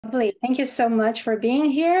Lovely. Thank you so much for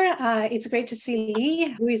being here. It's great to see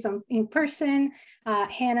Lee, who is in person.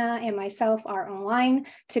 Hannah and myself are online.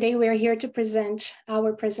 Today, we're here to present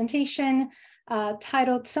our presentation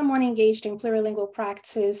titled Someone Engaged in Plurilingual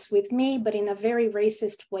Practices with Me, but in a very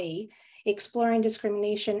racist way, exploring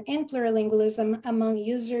discrimination and plurilingualism among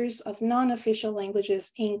users of non-official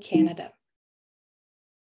languages in Canada.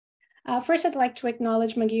 First, I'd like to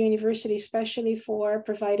acknowledge McGill University, especially for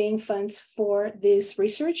providing funds for this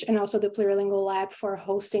research and also the Plurilingual Lab for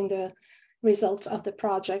hosting the results of the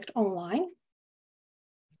project online.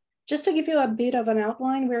 Just to give you a bit of an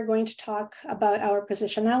outline, we're going to talk about our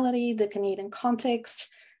positionality, the Canadian context.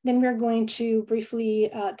 Then we're going to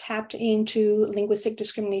briefly tap into linguistic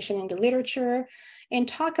discrimination in the literature and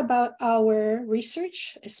talk about our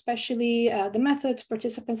research, especially the methods,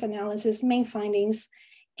 participants analysis, main findings,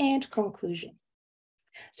 and conclusion.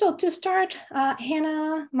 So to start,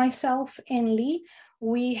 Hannah, myself, and Lee,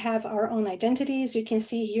 we have our own identities. You can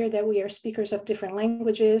see here that we are speakers of different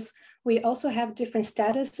languages. We also have different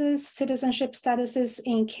statuses, citizenship statuses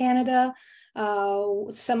in Canada.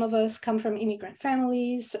 Some of us come from immigrant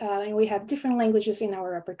families, and we have different languages in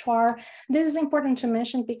our repertoire. This is important to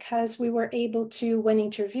mention because we were able to, when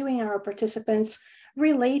interviewing our participants,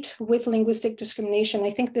 relate with linguistic discrimination.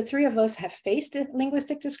 I think the three of us have faced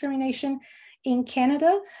linguistic discrimination in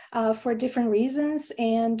Canada for different reasons,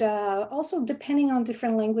 and also depending on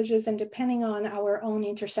different languages and depending on our own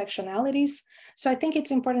intersectionalities. So I think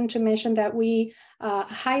it's important to mention that we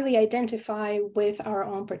highly identify with our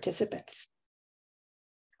own participants.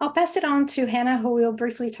 I'll pass it on to Hannah, who will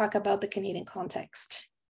briefly talk about the Canadian context.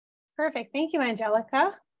 Perfect. Thank you,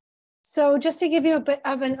 Angelica. So just to give you a bit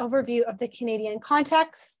of an overview of the Canadian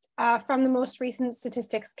context, from the most recent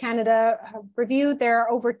Statistics Canada review, there are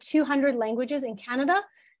over 200 languages in Canada,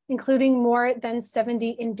 including more than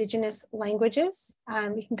 70 Indigenous languages.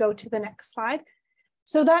 We can go to the next slide.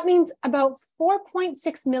 So that means about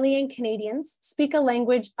 4.6 million Canadians speak a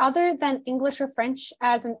language other than English or French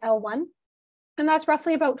as an L1, and that's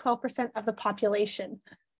roughly about 12% of the population.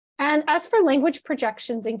 And as for language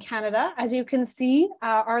projections in Canada, as you can see,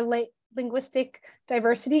 our linguistic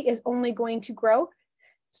diversity is only going to grow.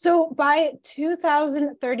 So by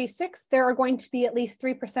 2036, there are going to be at least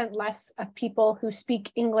 3% less of people who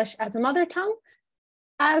speak English as a mother tongue,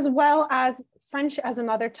 as well as French as a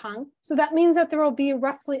mother tongue. So that means that there will be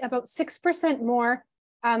roughly about 6% more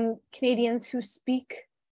Canadians who speak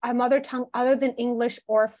a mother tongue other than English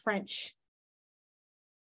or French.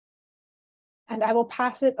 And I will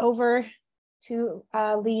pass it over to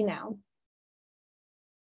Lee now.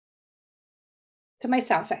 To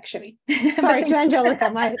myself, actually. Sorry, to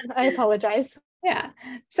Angelica, I apologize. Yeah,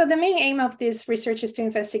 so the main aim of this research is to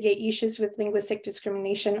investigate issues with linguistic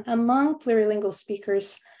discrimination among plurilingual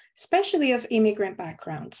speakers, especially of immigrant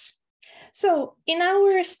backgrounds. So in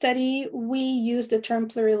our study, we use the term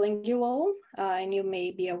plurilingual, and you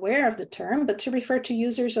may be aware of the term, but to refer to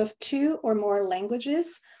users of two or more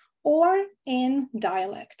languages or in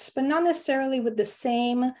dialects, but not necessarily with the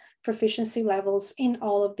same proficiency levels in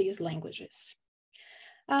all of these languages.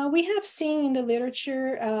 We have seen in the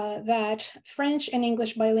literature that French and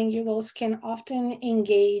English bilinguals can often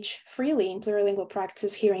engage freely in plurilingual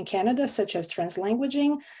practices here in Canada, such as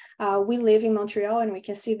translanguaging. We live in Montreal and we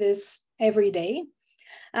can see this every day.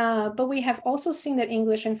 But we have also seen that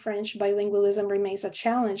English and French bilingualism remains a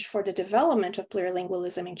challenge for the development of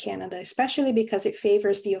plurilingualism in Canada, especially because it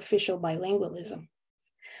favors the official bilingualism.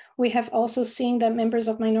 We have also seen that members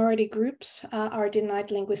of minority groups are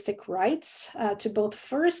denied linguistic rights to both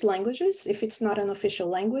first languages, if it's not an official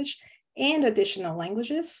language, and additional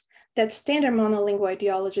languages, that standard monolingual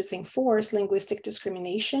ideologies enforce linguistic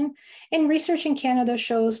discrimination. And research in Canada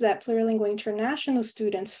shows that plurilingual international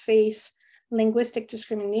students face linguistic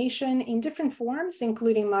discrimination in different forms,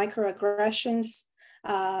 including microaggressions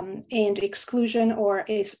and exclusion or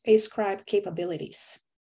ascribed capabilities.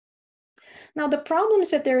 Now, the problem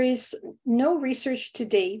is that there is no research to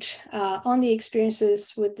date on the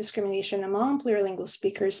experiences with discrimination among plurilingual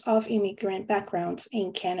speakers of immigrant backgrounds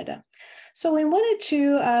in Canada. So we wanted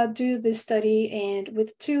to do this study and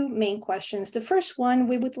with two main questions. The first one,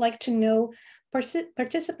 we would like to know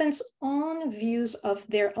participants' own views of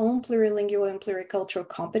their own plurilingual and pluricultural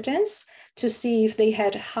competence to see if they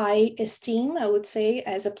had high esteem, I would say,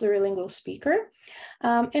 as a plurilingual speaker.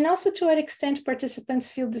 And also to what extent participants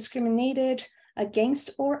feel discriminated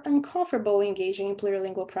against or uncomfortable engaging in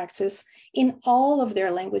plurilingual practice in all of their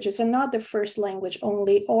languages and not the first language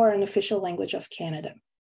only or an official language of Canada.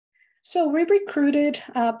 So we recruited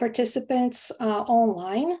participants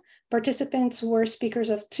online. Participants were speakers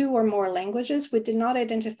of 2 or more languages. We did not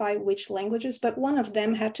identify which languages, but one of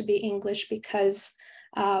them had to be English because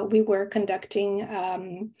we were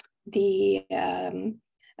conducting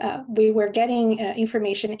we were getting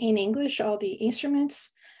information in English, all the instruments.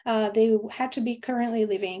 They had to be currently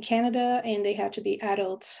living in Canada, and they had to be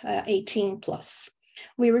adults 18 plus.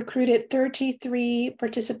 We recruited 33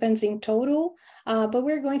 participants in total, but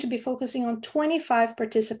we're going to be focusing on 25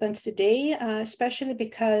 participants today, especially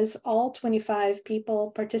because all 25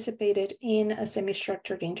 people participated in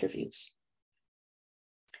semi-structured interviews.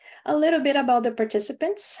 A little bit about the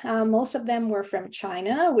participants. Most of them were from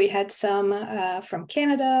China. We had some from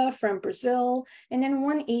Canada, from Brazil, and then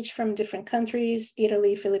one each from different countries,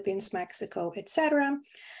 Italy, Philippines, Mexico, etc.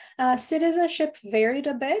 Citizenship varied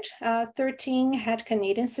a bit. 13 had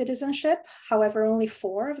Canadian citizenship. However, only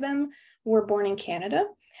 4 of them were born in Canada,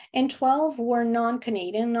 and 12 were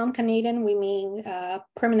non-Canadian. Non-Canadian, we mean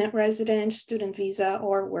permanent resident, student visa,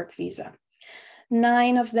 or work visa.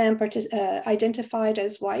 9 of them identified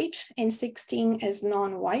as white and 16 as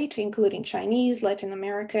non-white, including Chinese, Latin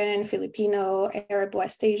American, Filipino, Arab,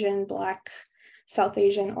 West Asian, Black, South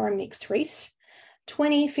Asian, or mixed race.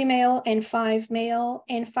 20 female and 5 male,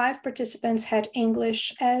 and 5 participants had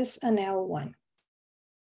English as an L1.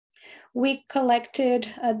 We collected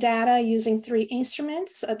data using 3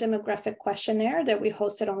 instruments: a demographic questionnaire that we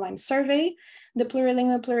hosted online survey, the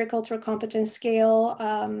plurilingual pluricultural competence scale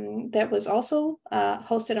that was also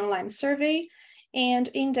hosted online survey, and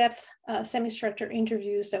in-depth semi-structured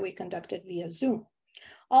interviews that we conducted via Zoom.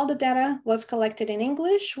 All the data was collected in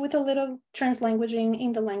English with a little translanguaging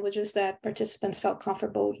in the languages that participants felt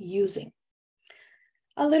comfortable using.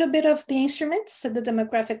 A little bit of the instruments. The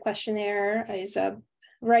demographic questionnaire is a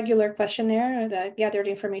regular questionnaire that gathered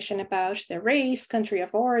information about their race, country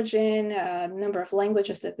of origin, number of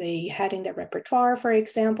languages that they had in their repertoire, for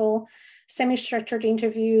example. Semi-structured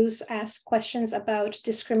interviews asked questions about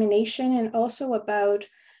discrimination and also about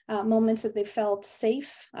moments that they felt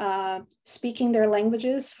safe speaking their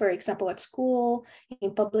languages, for example, at school,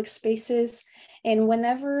 in public spaces. And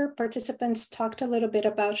whenever participants talked a little bit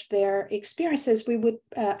about their experiences, we would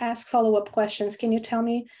ask follow-up questions. Can you tell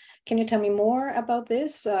me more about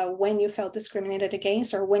this, when you felt discriminated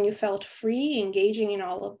against or when you felt free engaging in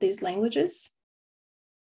all of these languages?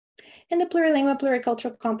 And the plurilingual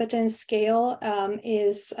pluricultural competence scale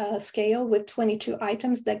is a scale with 22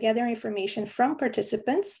 items that gather information from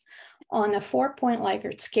participants on a 4-point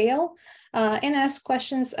Likert scale and ask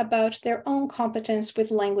questions about their own competence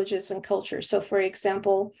with languages and cultures. So for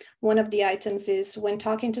example, one of the items is, when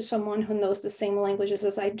talking to someone who knows the same languages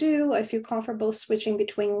as I do, I feel comfortable switching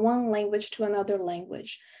between one language to another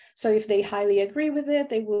language. So if they highly agree with it,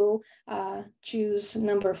 they will choose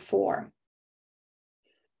number 4.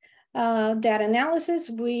 Data analysis,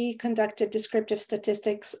 we conducted descriptive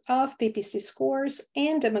statistics of PPC scores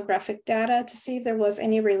and demographic data to see if there was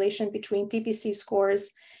any relation between PPC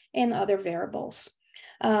scores and other variables.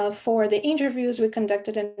 For the interviews, we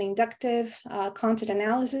conducted an inductive content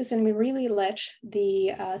analysis, and we really let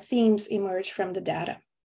the themes emerge from the data.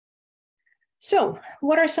 So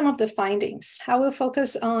what are some of the findings? I will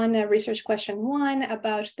focus on research question 1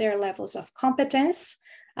 about their levels of competence.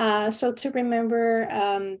 So to remember,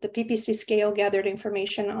 the PPC scale gathered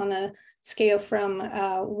information on a scale from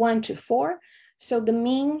 1 to 4. So the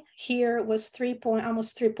mean here was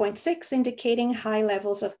almost 3.6, indicating high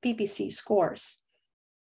levels of PPC scores.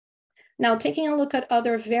 Now, taking a look at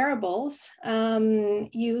other variables,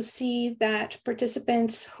 you see that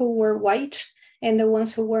participants who were white and the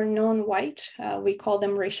ones who were non-white, we call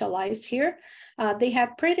them racialized here, they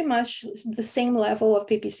had pretty much the same level of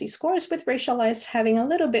PPC scores, with racialized having a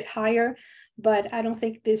little bit higher, but I don't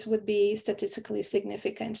think this would be statistically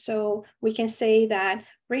significant. So we can say that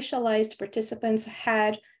racialized participants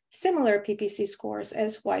had similar PPC scores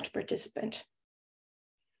as white participants.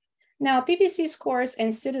 Now, PPC scores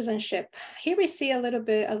and citizenship, here we see a little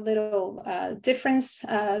difference,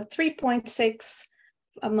 3.6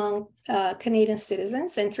 among Canadian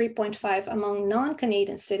citizens and 3.5 among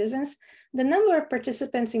non-Canadian citizens. The number of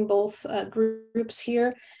participants in both groups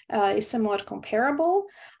here is somewhat comparable.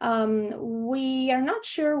 We are not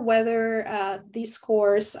sure whether these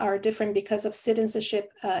scores are different because of citizenship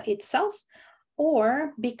itself,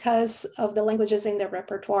 or because of the languages in their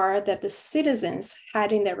repertoire that the citizens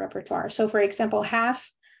had in their repertoire. So for example, half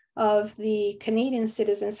of the Canadian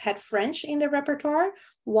citizens had French in their repertoire,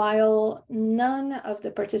 while none of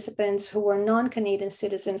the participants who were non-Canadian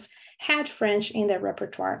citizens had French in their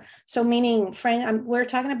repertoire. So meaning, we're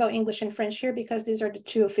talking about English and French here because these are the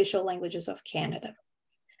 2 official languages of Canada.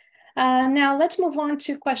 Now let's move on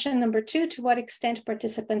to question number 2. To what extent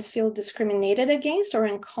participants feel discriminated against or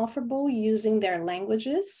uncomfortable using their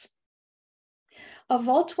languages? Of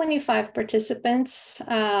all 25 participants,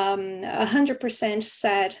 100%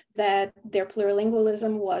 said that their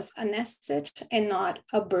plurilingualism was an asset and not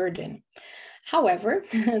a burden. However,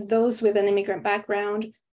 those with an immigrant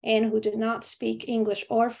background and who did not speak English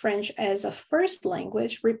or French as a first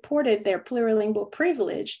language reported their plurilingual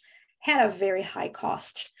privilege had a very high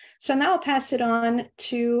cost. So now I'll pass it on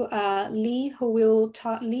to Lee, who will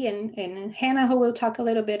talk, Lee and Hannah, who will talk a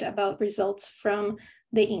little bit about results from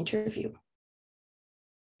the interview.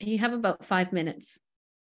 You have about 5 minutes.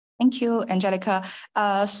 Thank you, Angelica.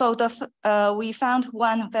 We found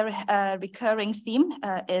one very recurring theme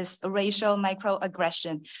is racial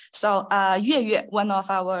microaggression. So Yue Yue, one of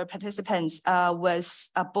our participants, was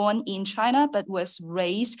born in China, but was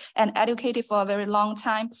raised and educated for a very long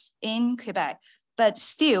time in Quebec. But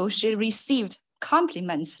still, she received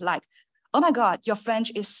compliments like, "Oh my God, your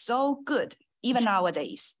French is so good," even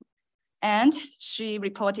nowadays. And she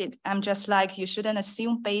reported, "I'm just like, you shouldn't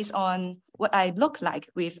assume based on what I look like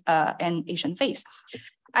with an Asian face.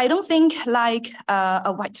 I don't think like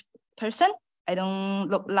a white person. I don't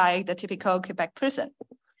look like the typical Quebec person."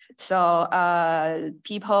 So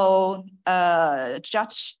people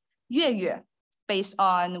judge Yue Yue based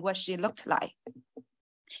on what she looked like.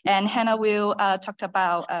 And Hannah will talk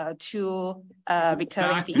about 2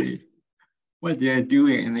 recurring themes. What they're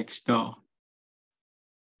doing next door.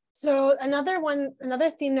 So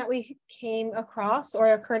another theme that we came across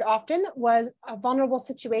or occurred often was vulnerable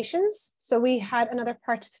situations. So we had another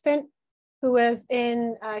participant who was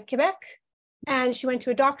in Quebec, and she went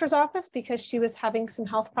to a doctor's office because she was having some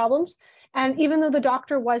health problems. And even though the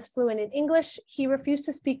doctor was fluent in English, he refused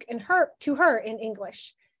to speak to her in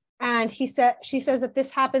English. And she says that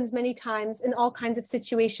this happens many times in all kinds of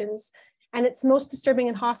situations. And it's most disturbing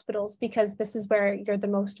in hospitals because this is where you're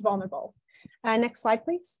the most vulnerable. Next slide,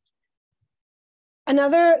 please.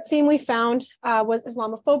 Another theme we found was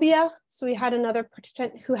Islamophobia. So we had another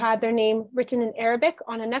participant who had their name written in Arabic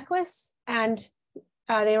on a necklace, and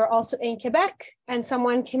they were also in Quebec, and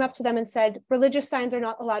someone came up to them and said, religious signs are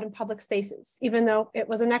not allowed in public spaces, even though it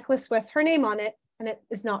was a necklace with her name on it, and it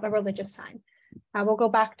is not a religious sign. We'll go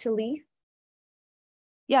back to Lee.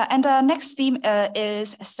 Yeah, and the next theme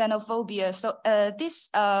is xenophobia. So this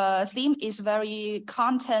theme is very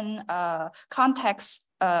context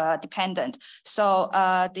dependent. So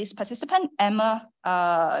this participant, Emma,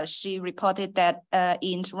 she reported that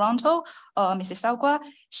in Toronto or Mississauga,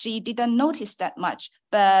 she didn't notice that much.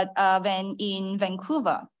 But when in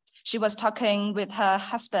Vancouver, she was talking with her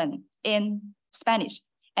husband in Spanish,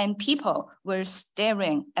 and people were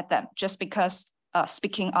staring at them just because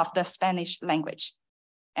speaking of the Spanish language.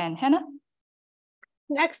 And Hannah?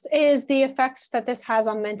 Next is the effect that this has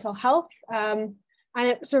on mental health. And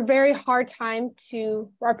it was a very hard time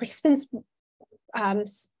our participants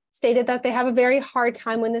stated that they have a very hard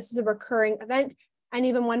time when this is a recurring event. And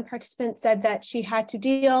even one participant said that she had to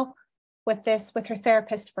deal with this with her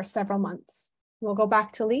therapist for several months. We'll go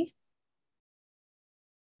back to Lee.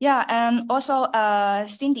 Yeah, and also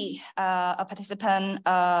Cindy, a participant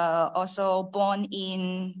also born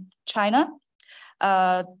in China,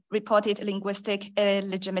 reported linguistic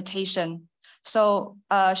illegitimation. So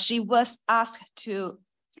she was asked to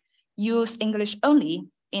use English only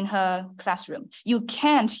in her classroom. You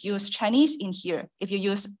can't use Chinese in here. If you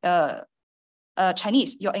use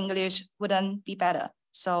Chinese, your English wouldn't be better.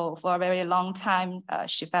 So for a very long time,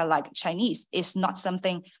 she felt like Chinese is not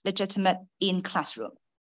something legitimate in classroom.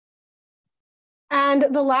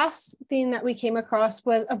 And the last theme that we came across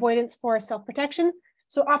was avoidance for self-protection.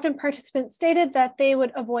 So often participants stated that they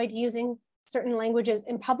would avoid using certain languages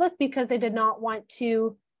in public because they did not want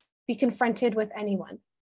to be confronted with anyone.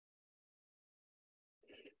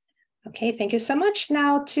 Okay, thank you so much.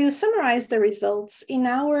 Now, to summarize the results, in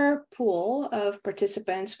our pool of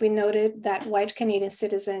participants, we noted that white Canadian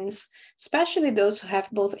citizens, especially those who have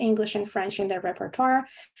both English and French in their repertoire,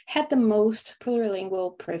 had the most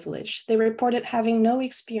plurilingual privilege. They reported having no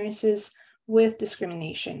experiences with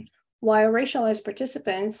discrimination, while racialized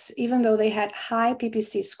participants, even though they had high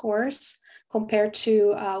PPC scores compared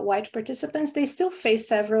to white participants, they still faced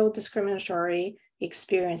several discriminatory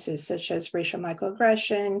experiences, such as racial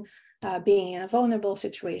microaggression, being in a vulnerable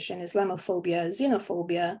situation, Islamophobia,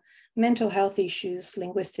 xenophobia, mental health issues,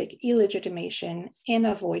 linguistic illegitimation, and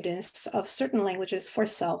avoidance of certain languages for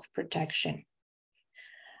self-protection.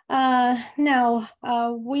 Now,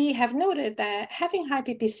 we have noted that having high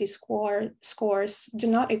PPC scores do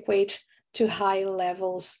not equate to high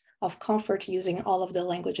levels of comfort using all of the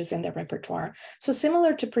languages in the repertoire. So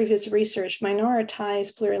similar to previous research,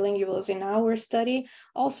 minoritized plurilinguals in our study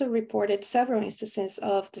also reported several instances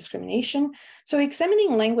of discrimination. So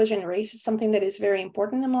examining language and race is something that is very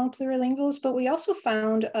important among plurilinguals, but we also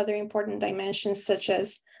found other important dimensions such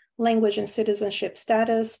as language and citizenship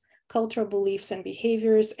status, cultural beliefs and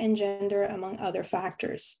behaviors, and gender, among other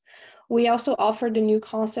factors. We also offered the new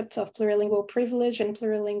concepts of plurilingual privilege and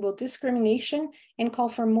plurilingual discrimination and call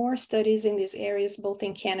for more studies in these areas, both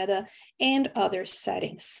in Canada and other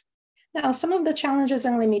settings. Now, some of the challenges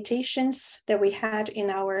and limitations that we had in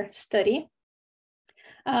our study.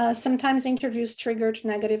 Sometimes interviews triggered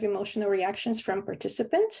negative emotional reactions from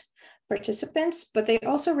participants, but they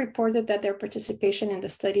also reported that their participation in the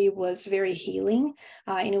study was very healing,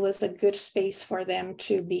 and it was a good space for them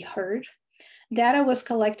to be heard. Data was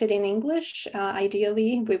collected in English.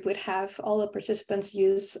 Ideally, we would have all the participants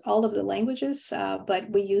use all of the languages, but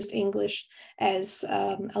we used English as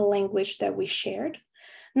a language that we shared.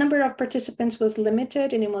 Number of participants was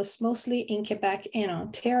limited, and it was mostly in Quebec and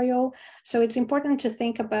Ontario. So it's important to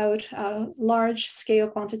think about large-scale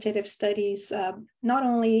quantitative studies, not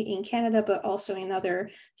only in Canada, but also in other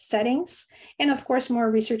settings. And of course, more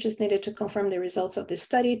research is needed to confirm the results of this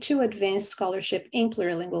study to advance scholarship in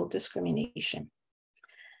plurilingual discrimination.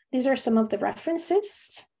 These are some of the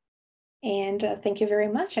references. And thank you very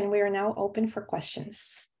much. And we are now open for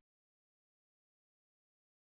questions.